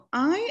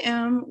I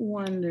am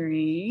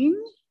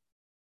wondering,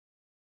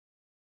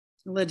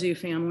 Ledoux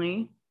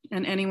family,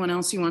 and anyone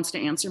else who wants to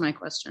answer my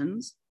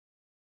questions,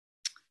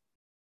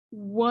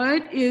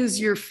 what is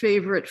your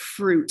favorite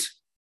fruit?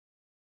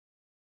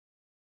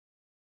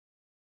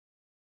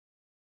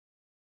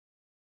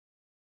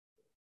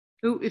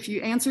 Oh, if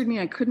you answered me,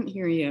 I couldn't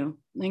hear you.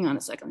 Hang on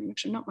a second. Let me make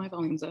sure. No, my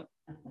volume's up.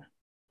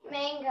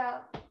 Mango.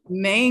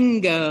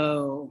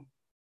 Mango.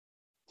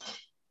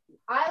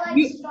 I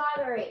like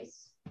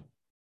strawberries.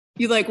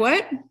 You like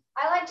what?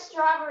 I like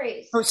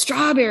strawberries. Oh,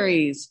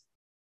 strawberries.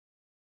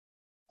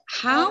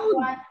 How?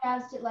 My wife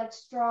asked it like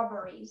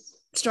strawberries.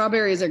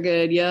 Strawberries are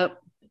good. Yep.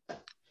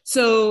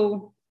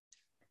 So,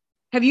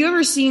 have you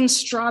ever seen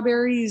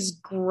strawberries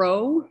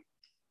grow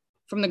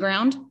from the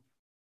ground?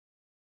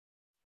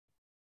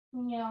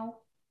 No.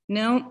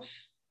 No.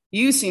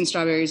 You've seen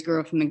strawberries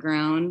grow from the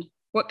ground.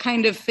 What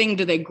kind of thing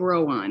do they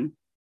grow on?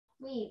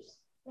 Leaves.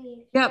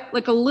 Yep,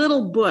 like a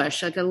little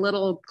bush, like a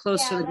little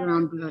close to the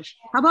ground bush.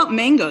 How about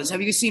mangoes?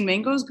 Have you seen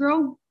mangoes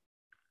grow?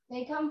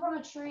 They come from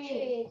a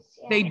tree.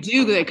 They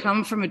do. They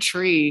come from a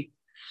tree.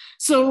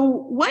 So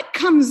what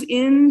comes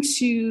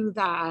into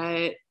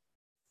that?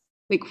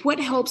 Like what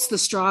helps the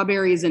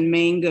strawberries and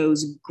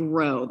mangoes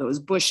grow, those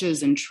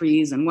bushes and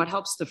trees, and what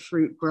helps the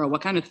fruit grow?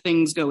 What kind of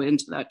things go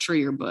into that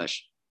tree or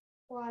bush?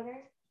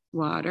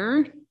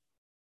 Water.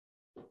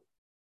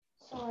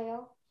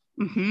 Soil.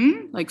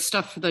 Like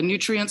stuff for the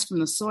nutrients from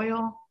the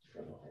soil.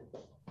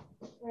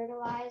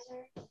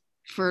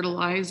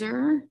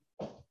 Fertilizer.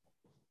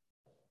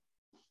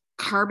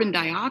 Carbon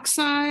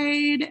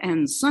dioxide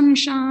and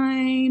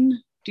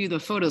sunshine. Do the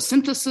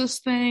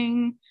photosynthesis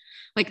thing.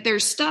 Like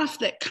there's stuff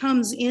that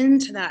comes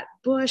into that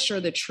bush or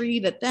the tree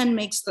that then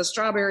makes the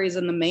strawberries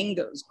and the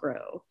mangoes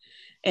grow.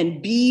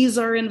 And bees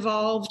are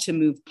involved to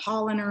move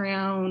pollen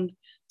around.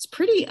 It's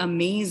pretty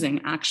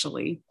amazing,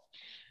 actually.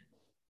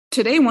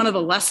 Today, one of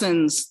the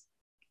lessons,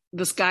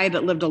 this guy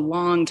that lived a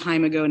long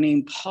time ago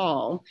named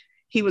Paul,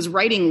 he was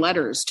writing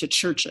letters to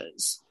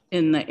churches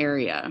in the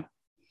area.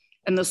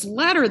 And this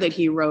letter that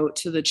he wrote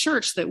to the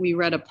church that we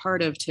read a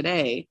part of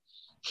today,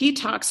 he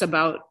talks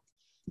about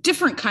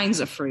different kinds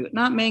of fruit,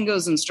 not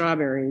mangoes and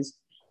strawberries,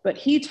 but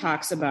he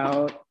talks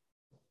about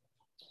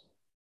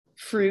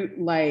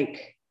fruit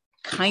like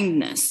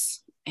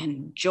kindness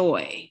and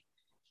joy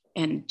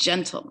and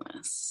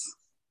gentleness.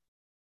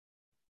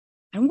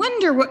 I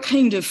wonder what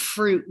kind of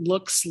fruit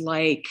looks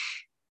like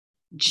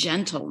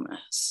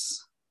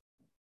gentleness.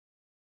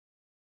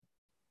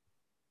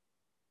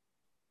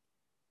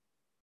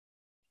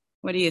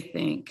 What do you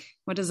think?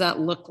 What does that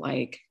look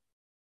like?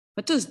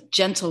 What does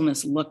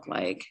gentleness look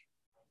like?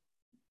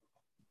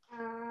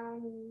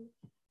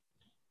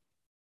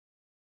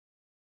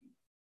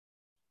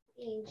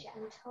 Being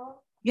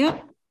gentle.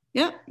 Yep.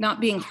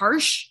 Not being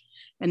harsh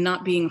and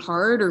not being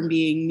hard or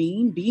being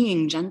mean,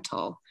 being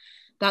gentle.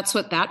 That's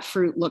what that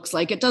fruit looks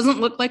like. It doesn't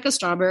look like a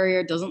strawberry or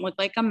it doesn't look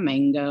like a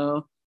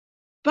mango,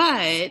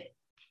 but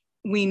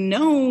we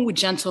know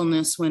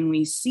gentleness when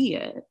we see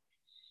it.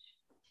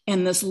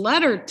 And this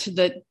letter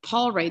that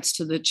Paul writes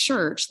to the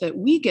church that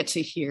we get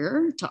to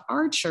hear to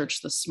our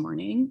church this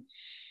morning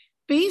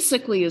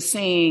basically is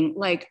saying,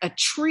 like, a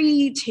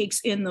tree takes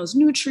in those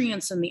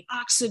nutrients and the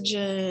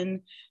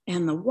oxygen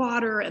and the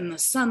water and the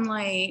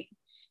sunlight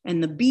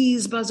and the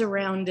bees buzz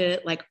around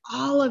it. Like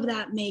all of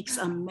that makes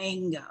a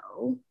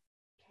mango.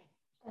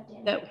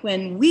 That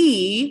when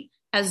we,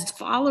 as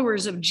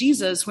followers of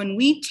Jesus, when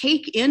we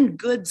take in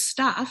good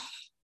stuff,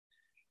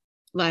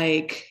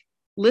 like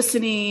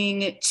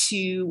listening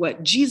to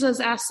what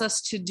Jesus asks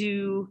us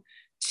to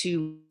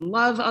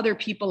love other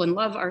people and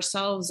love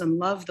ourselves and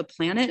love the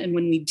planet. And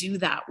when we do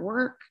that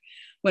work,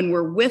 when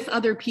we're with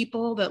other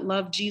people that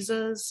love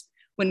Jesus,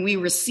 when we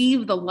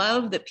receive the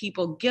love that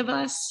people give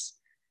us,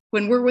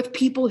 when we're with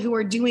people who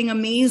are doing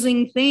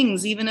amazing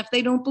things, even if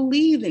they don't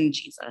believe in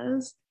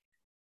Jesus,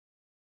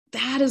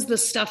 that is the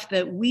stuff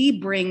that we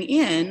bring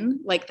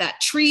in, like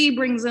that tree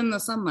brings in the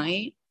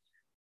sunlight,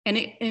 and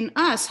it in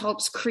us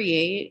helps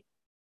create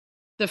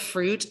the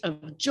fruit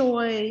of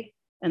joy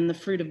and the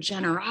fruit of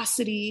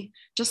generosity,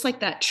 just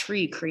like that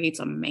tree creates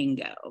a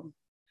mango.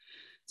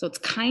 So it's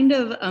kind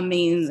of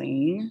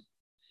amazing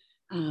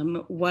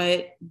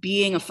what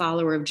being a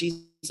follower of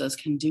Jesus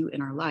can do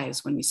in our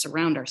lives when we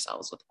surround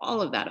ourselves with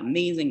all of that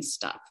amazing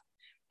stuff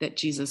that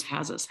Jesus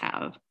has us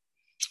have.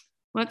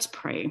 Let's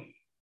pray.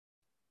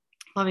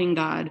 Loving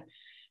God,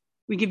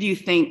 we give you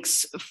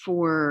thanks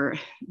for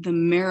the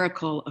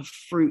miracle of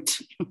fruit,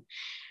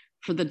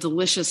 for the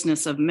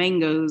deliciousness of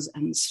mangoes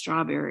and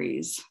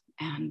strawberries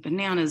and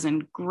bananas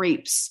and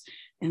grapes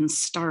and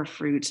star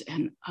fruit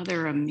and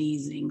other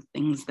amazing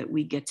things that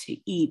we get to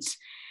eat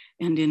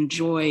and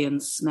enjoy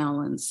and smell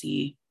and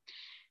see.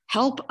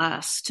 Help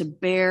us to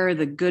bear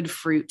the good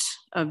fruit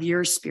of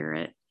your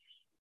Spirit,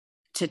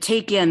 to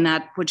take in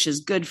that which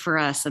is good for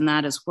us, and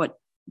that is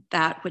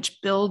that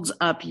which builds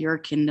up your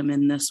kingdom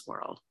in this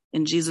world.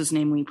 In Jesus'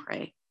 name we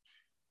pray.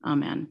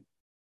 Amen.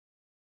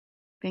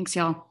 Thanks,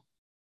 y'all.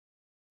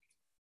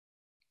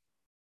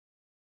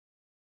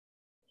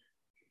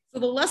 So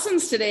the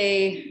lessons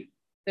today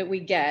that we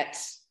get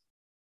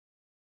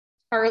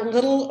are a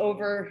little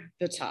over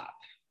the top.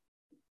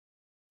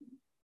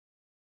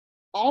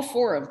 All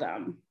four of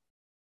them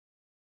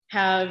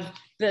have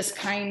this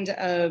kind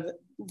of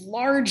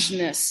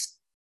largeness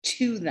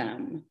to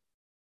them.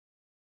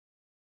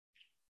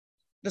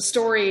 The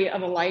story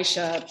of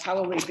Elisha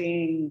probably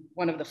being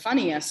one of the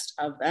funniest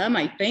of them,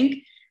 I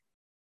think.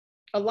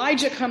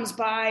 Elijah comes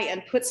by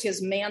and puts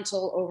his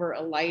mantle over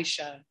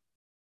Elisha.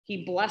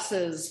 He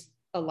blesses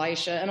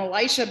Elisha, and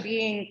Elisha,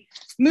 being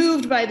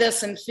moved by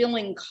this and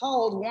feeling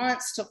called,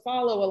 wants to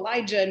follow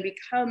Elijah and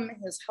become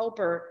his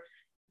helper.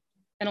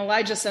 And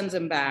Elijah sends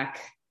him back.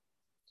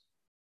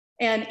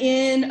 And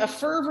in a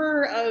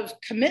fervor of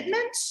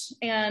commitment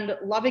and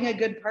loving a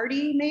good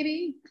party,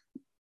 maybe,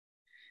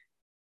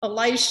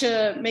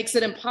 Elisha makes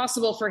it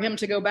impossible for him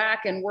to go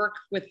back and work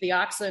with the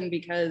oxen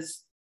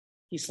because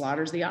he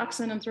slaughters the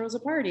oxen and throws a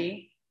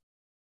party.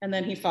 And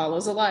then he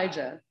follows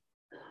Elijah.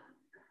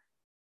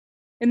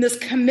 In this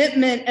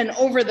commitment and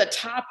over the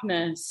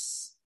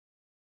topness,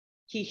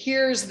 he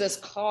hears this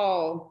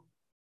call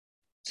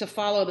to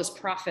follow this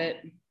prophet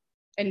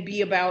and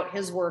be about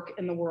his work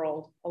in the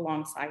world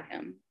alongside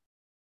him.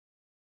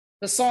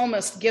 The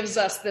psalmist gives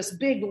us this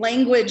big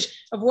language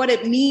of what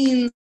it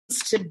means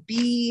to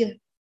be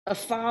a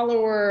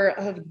follower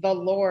of the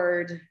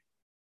Lord,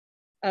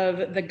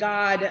 of the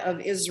God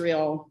of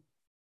Israel.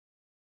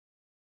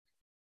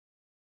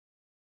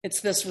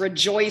 It's this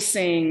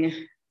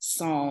rejoicing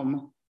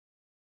psalm.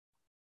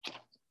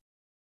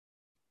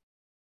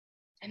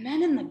 And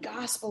then in the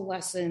gospel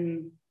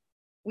lesson,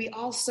 we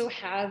also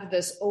have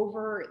this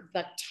over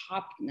the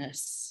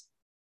topness.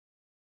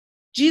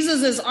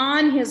 Jesus is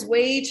on his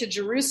way to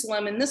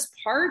Jerusalem, and this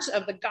part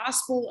of the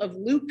Gospel of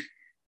Luke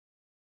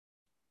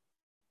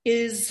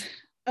is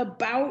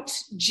about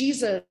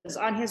Jesus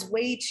on his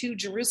way to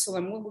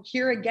Jerusalem. We'll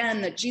hear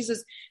again that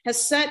Jesus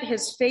has set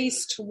his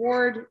face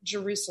toward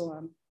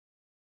Jerusalem,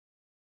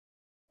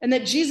 and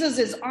that Jesus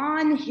is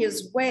on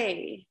his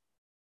way,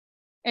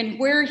 and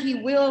where he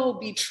will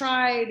be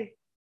tried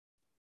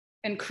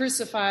and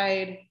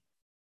crucified,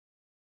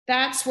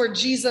 that's where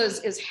Jesus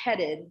is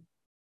headed.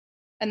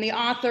 And the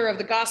author of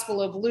the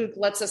Gospel of Luke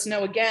lets us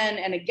know again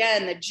and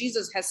again that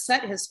Jesus has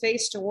set his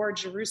face toward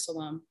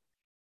Jerusalem,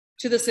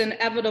 to this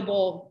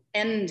inevitable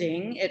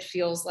ending, it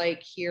feels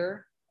like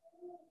here.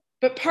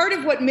 But part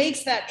of what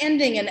makes that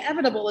ending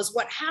inevitable is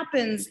what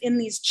happens in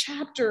these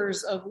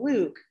chapters of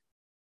Luke.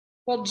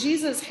 While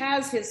Jesus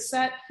has his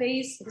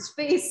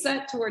face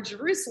set toward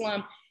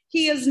Jerusalem,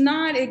 he is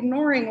not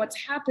ignoring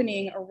what's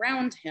happening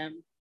around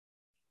him.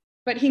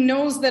 But he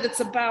knows that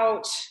it's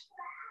about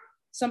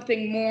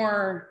something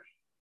more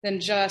than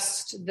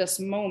just this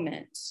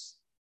moment.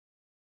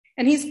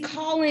 And he's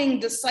calling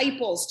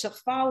disciples to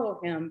follow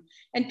him,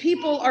 and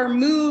people are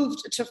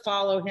moved to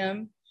follow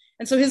him.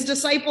 And so his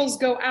disciples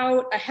go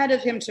out ahead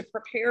of him to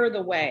prepare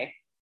the way.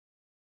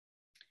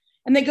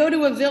 And they go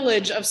to a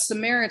village of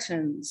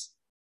Samaritans.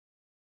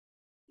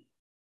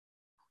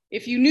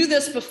 If you knew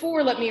this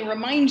before, let me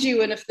remind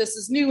you, and if this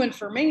is new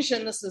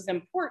information, this is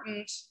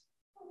important.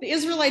 The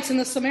Israelites and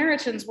the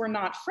Samaritans were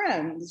not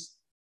friends,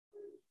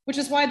 which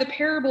is why the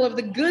parable of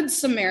the Good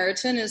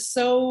Samaritan is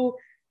so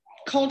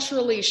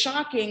culturally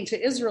shocking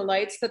to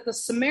Israelites, that the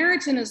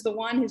Samaritan is the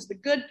one who's the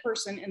good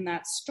person in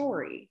that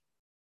story.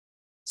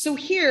 So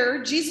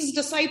here, Jesus'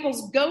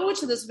 disciples go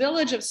to this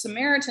village of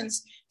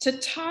Samaritans to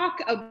talk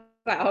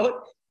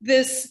about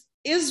this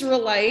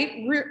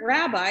Israelite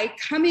rabbi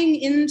coming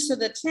into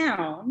the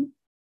town,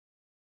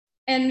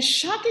 and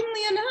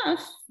shockingly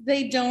enough,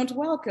 they don't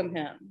welcome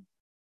him.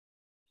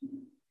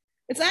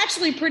 It's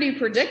actually pretty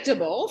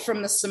predictable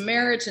from the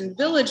Samaritan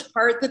village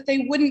part that they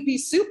wouldn't be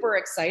super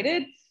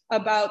excited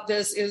about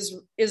this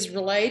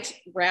Israelite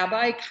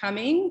rabbi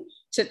coming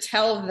to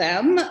tell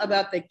them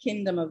about the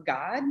kingdom of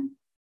God.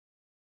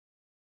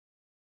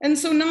 And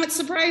so, not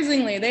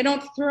surprisingly, they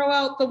don't throw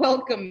out the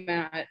welcome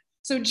mat.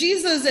 So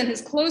Jesus and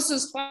his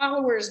closest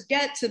followers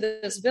get to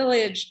this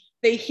village.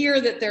 They hear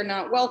that they're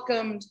not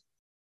welcomed.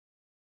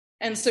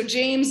 And so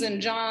James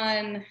and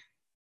John,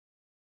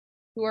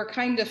 who are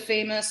kind of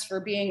famous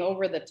for being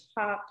over the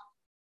top,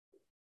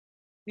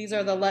 these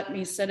are the let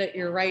me sit at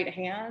your right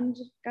hand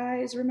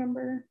guys,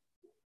 remember?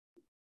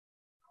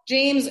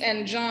 James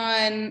and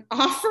John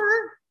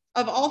offer,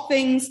 of all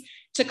things,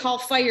 to call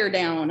fire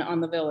down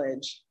on the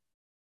village,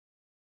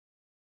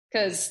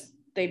 because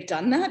they've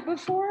done that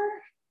before.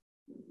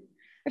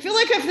 I feel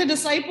like if the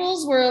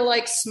disciples were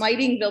like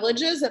smiting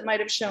villages, it might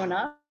have shown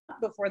up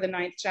before the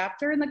 9th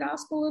chapter in the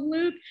Gospel of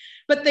Luke,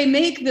 but they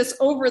make this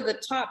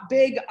over-the-top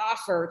big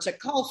offer to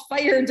call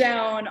fire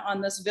down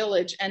on this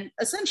village and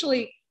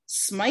essentially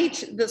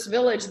smite this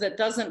village that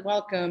doesn't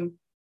welcome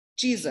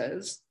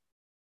Jesus.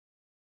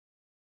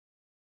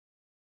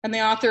 And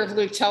the author of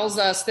Luke tells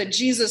us that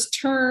Jesus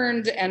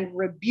turned and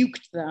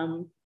rebuked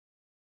them.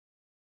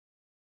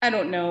 I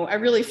don't know. I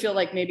really feel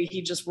like maybe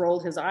he just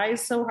rolled his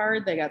eyes so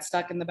hard they got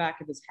stuck in the back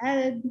of his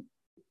head.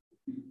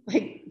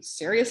 Like,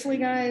 seriously,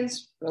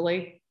 guys?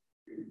 Really?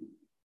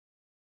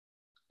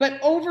 but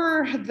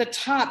over the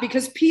top,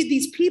 because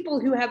these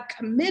people who have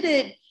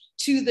committed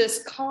to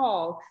this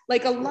call,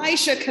 like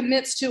Elisha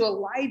commits to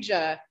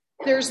Elijah,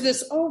 there's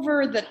this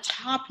over the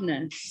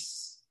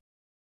topness.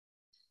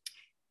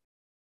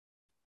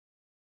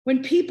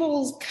 When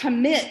people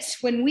commit,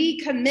 when we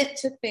commit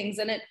to things,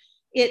 and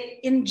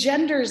it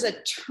engenders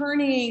a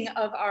turning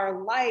of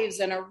our lives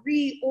and a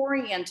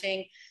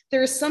reorienting,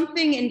 there's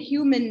something in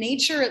human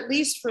nature, at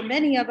least for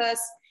many of us,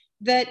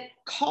 that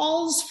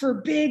calls for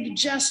big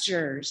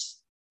gestures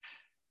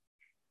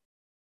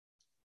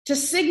to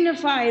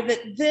signify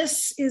that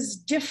this is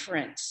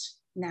different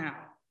now.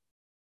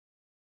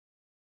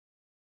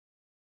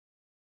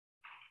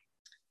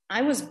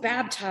 I was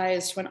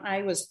baptized when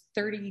I was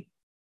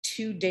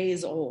 32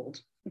 days old.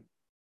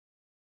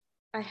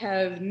 I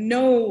have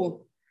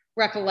no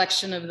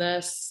recollection of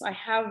this. I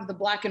have the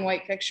black and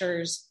white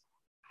pictures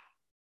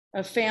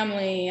of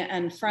family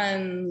and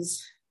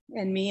friends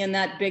and me in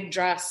that big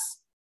dress.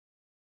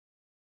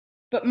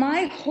 But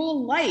my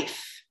whole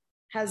life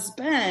has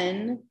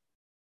been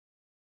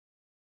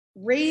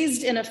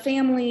raised in a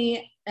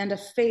family and a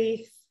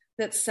faith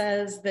that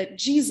says that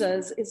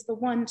Jesus is the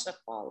one to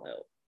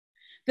follow.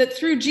 That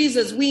through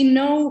Jesus, we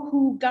know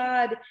who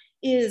God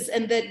is,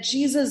 and that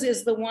Jesus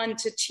is the one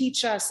to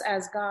teach us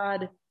as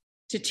God,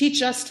 to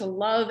teach us to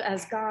love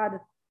as God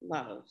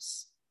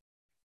loves.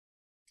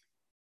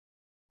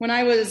 When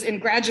I was in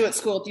graduate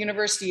school at the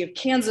University of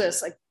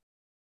Kansas,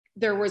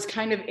 there was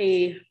kind of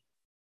a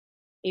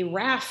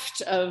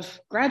raft of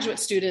graduate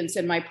students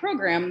in my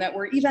program that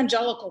were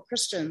evangelical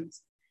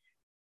Christians.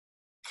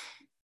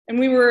 And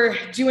we were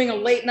doing a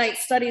late night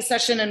study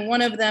session, and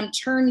one of them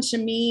turned to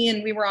me,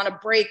 and we were on a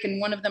break,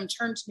 and one of them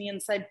turned to me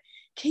and said,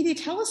 "Katie,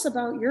 tell us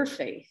about your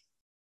faith."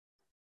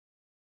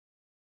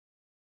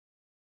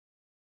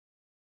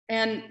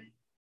 And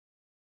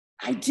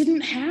I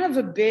didn't have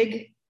a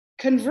big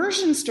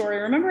conversion story.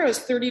 Remember, I was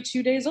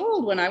 32 days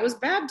old when I was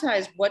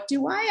baptized. What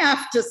do I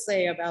have to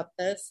say about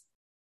this?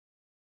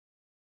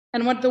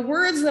 And what the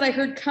words that I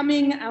heard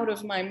coming out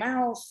of my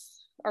mouth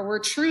were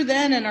true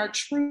then and are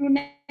true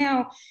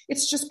now.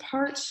 It's just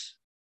part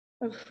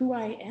of who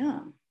I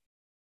am.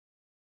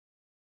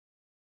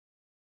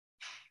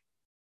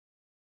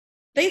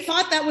 They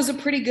thought that was a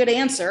pretty good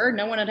answer.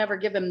 No one had ever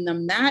given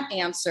them that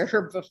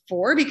answer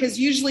before, because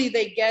usually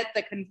they get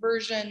the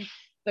conversion,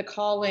 the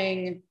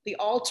calling, the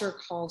altar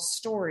call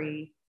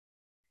story.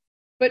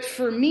 But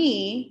for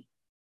me,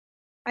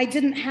 I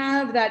didn't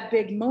have that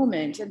big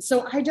moment. And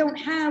so I don't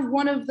have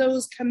one of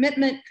those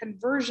commitment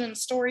conversion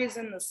stories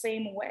in the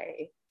same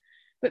way.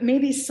 But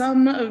maybe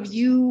some of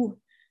you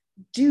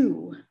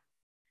do.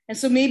 And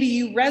so maybe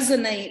you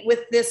resonate with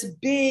this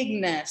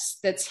bigness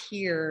that's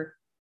here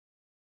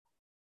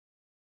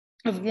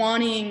of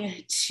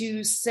wanting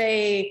to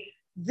say,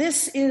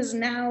 this is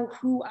now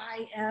who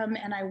I am,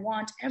 and I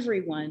want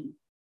everyone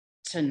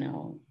to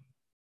know.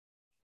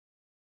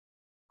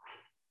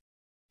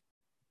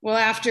 Well,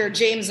 after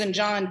James and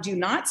John do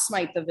not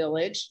smite the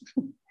village,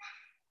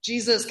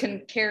 Jesus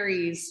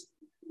carries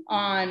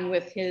on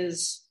with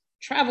his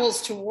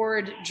travels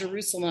toward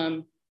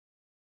Jerusalem.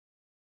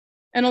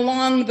 And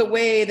along the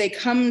way, they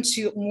come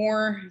to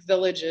more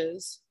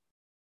villages.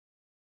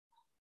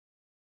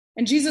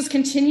 And Jesus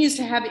continues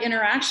to have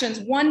interactions.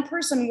 One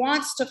person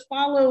wants to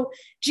follow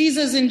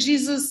Jesus, and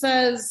Jesus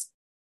says,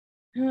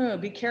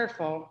 be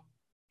careful.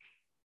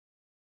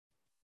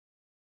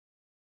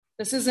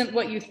 This isn't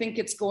what you think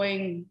it's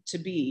going to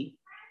be.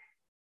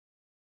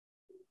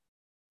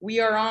 We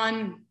are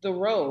on the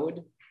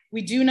road.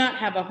 We do not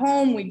have a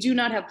home. We do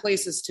not have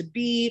places to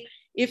be.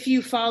 If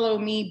you follow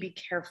me, be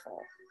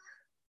careful.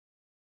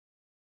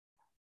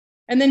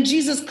 And then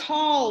Jesus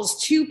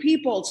calls two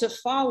people to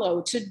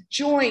follow, to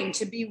join,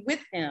 to be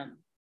with him.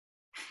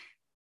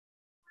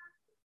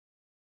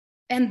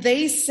 And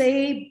they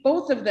say,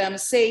 both of them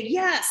say,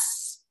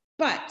 yes,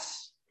 but.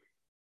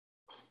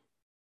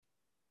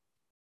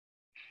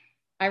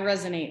 I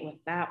resonate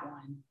with that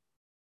one.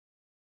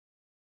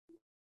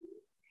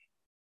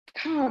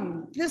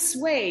 Come this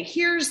way.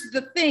 Here's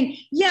the thing.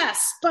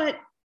 Yes, but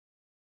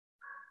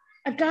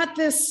I've got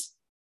this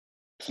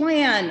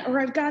plan,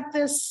 or I've got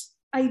this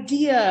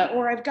idea,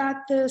 or I've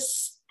got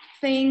this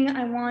thing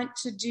I want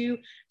to do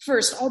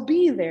first. I'll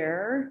be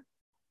there,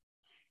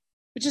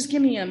 but just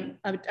give me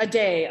a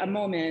day, a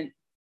moment,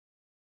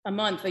 a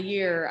month, a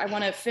year. I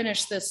want to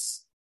finish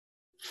this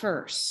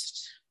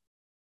first.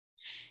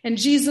 And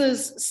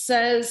Jesus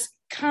says,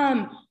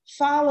 come,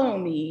 follow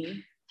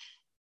me.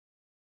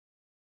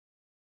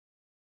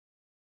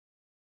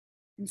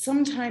 And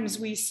sometimes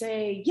we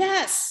say,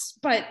 yes,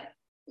 but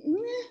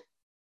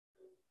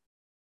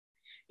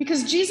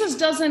because Jesus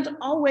doesn't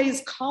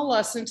always call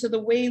us into the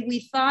way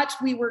we thought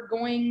we were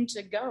going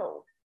to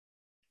go.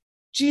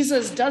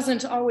 Jesus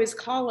doesn't always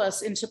call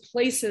us into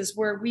places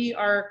where we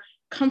are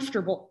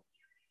comfortable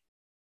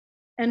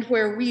and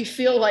where we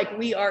feel like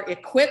we are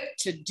equipped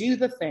to do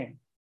the thing.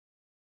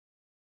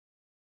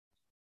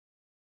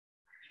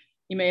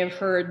 You may have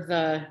heard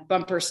the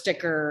bumper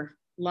sticker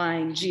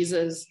line,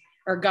 Jesus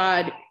or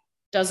God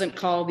doesn't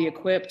call the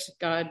equipped,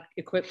 God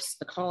equips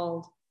the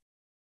called.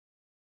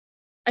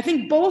 I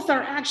think both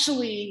are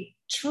actually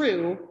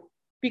true,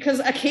 because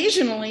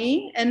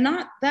occasionally, and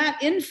not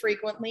that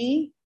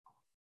infrequently,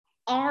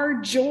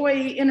 our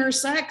joy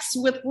intersects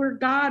with where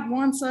God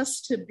wants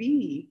us to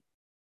be.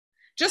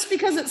 Just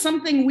because it's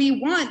something we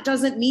want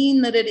doesn't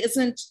mean that it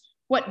isn't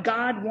what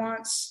God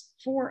wants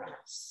for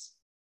us.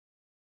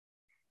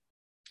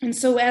 And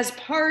so as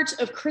part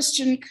of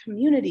Christian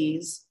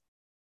communities,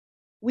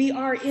 we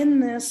are in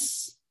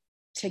this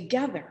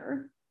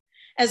together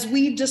as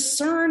we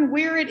discern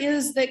where it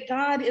is that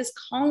God is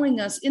calling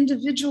us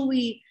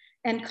individually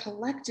and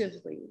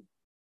collectively.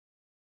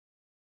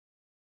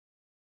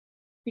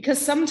 Because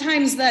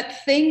sometimes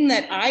that thing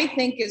that I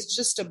think is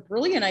just a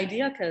brilliant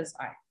idea, because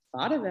I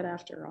thought of it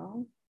after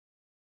all,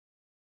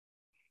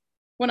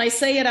 when I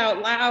say it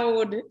out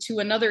loud to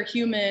another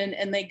human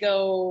and they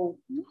go,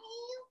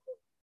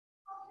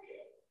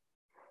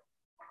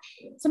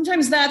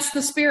 sometimes that's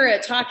the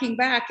Spirit talking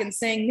back and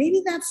saying,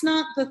 maybe that's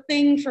not the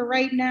thing for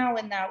right now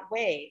in that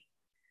way.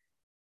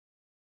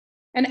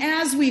 And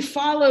as we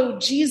follow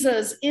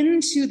Jesus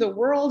into the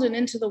world and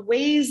into the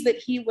ways that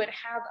he would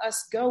have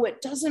us go,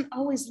 it doesn't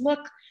always look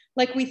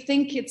like we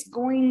think it's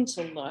going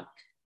to look.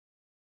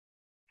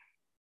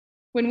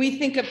 When we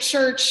think of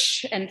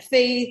church and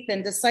faith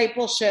and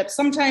discipleship,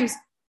 sometimes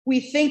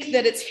we think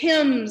that it's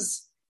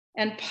hymns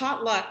and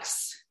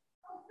potlucks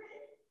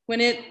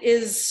when it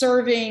is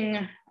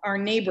serving our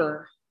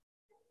neighbor,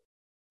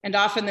 and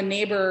often the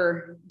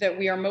neighbor that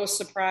we are most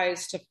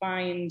surprised to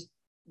find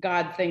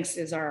God thinks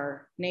is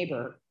our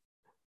neighbor.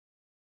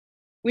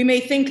 We may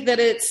think that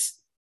it's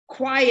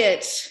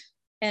quiet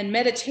and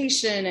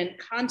meditation and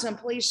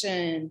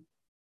contemplation,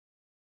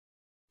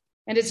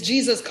 and it's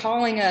Jesus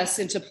calling us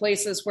into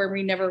places where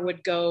we never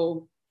would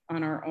go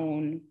on our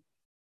own.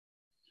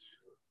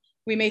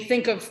 We may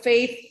think of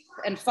faith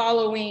and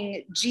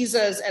following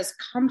Jesus as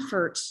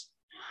comfort,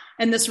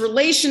 and this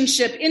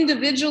relationship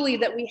individually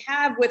that we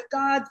have with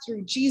God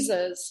through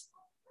Jesus.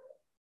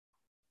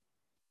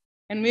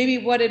 And maybe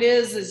what it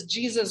is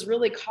Jesus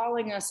really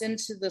calling us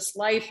into this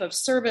life of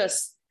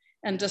service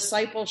and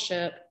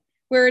discipleship,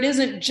 where it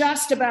isn't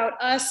just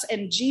about us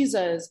and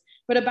Jesus,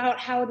 but about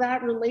how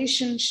that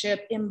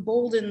relationship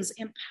emboldens,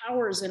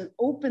 empowers, and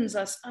opens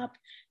us up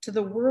to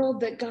the world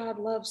that God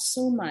loves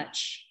so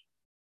much,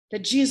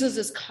 that Jesus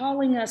is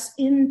calling us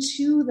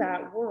into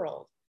that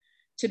world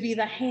to be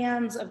the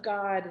hands of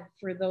God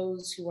for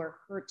those who are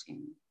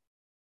hurting.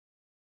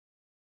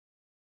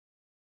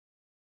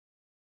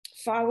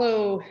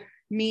 Follow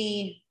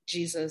me,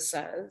 Jesus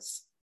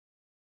says.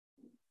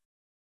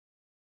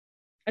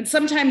 And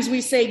sometimes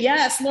we say,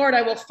 yes, Lord,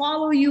 I will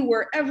follow you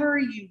wherever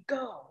you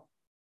go.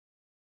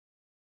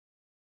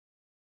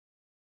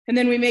 And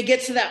then we may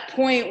get to that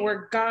point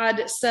where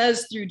God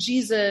says through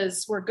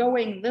Jesus, we're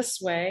going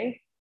this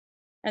way.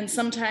 And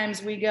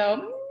sometimes we go,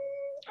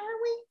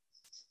 are we?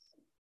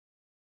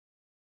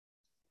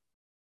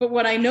 But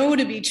what I know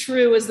to be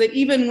true is that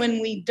even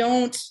when we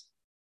don't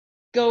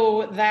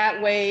go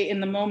that way in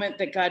the moment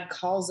that God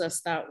calls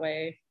us that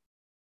way,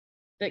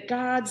 that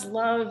God's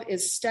love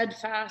is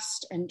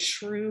steadfast and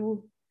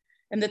true,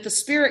 and that the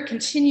Spirit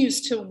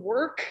continues to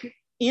work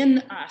in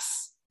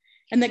us,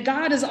 and that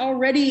God is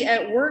already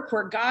at work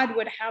where God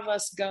would have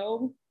us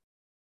go.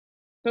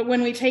 But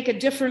when we take a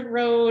different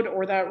road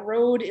or that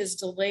road is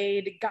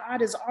delayed,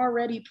 God is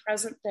already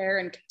present there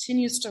and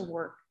continues to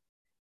work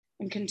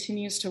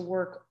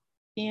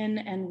in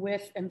and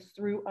with and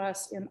through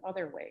us in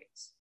other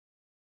ways.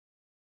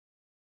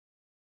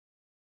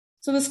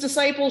 So this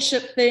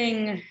discipleship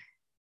thing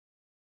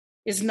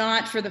is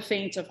not for the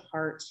faint of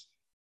heart.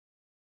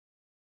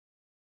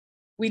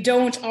 We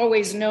don't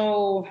always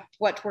know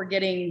what we're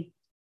getting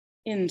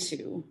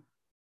into.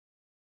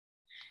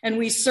 And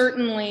we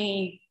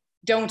certainly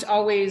don't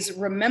always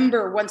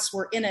remember once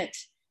we're in it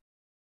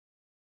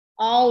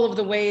all of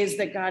the ways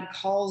that God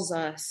calls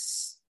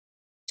us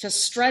to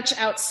stretch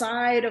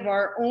outside of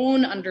our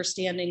own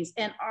understandings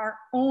and our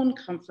own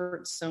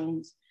comfort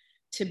zones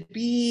to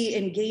be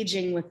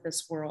engaging with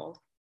this world.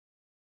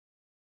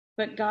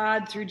 But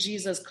God, through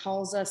Jesus,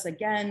 calls us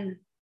again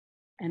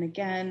and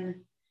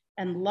again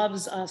and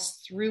loves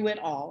us through it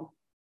all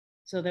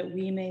so that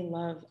we may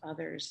love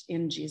others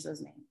in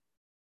Jesus' name.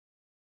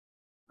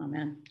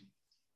 Amen.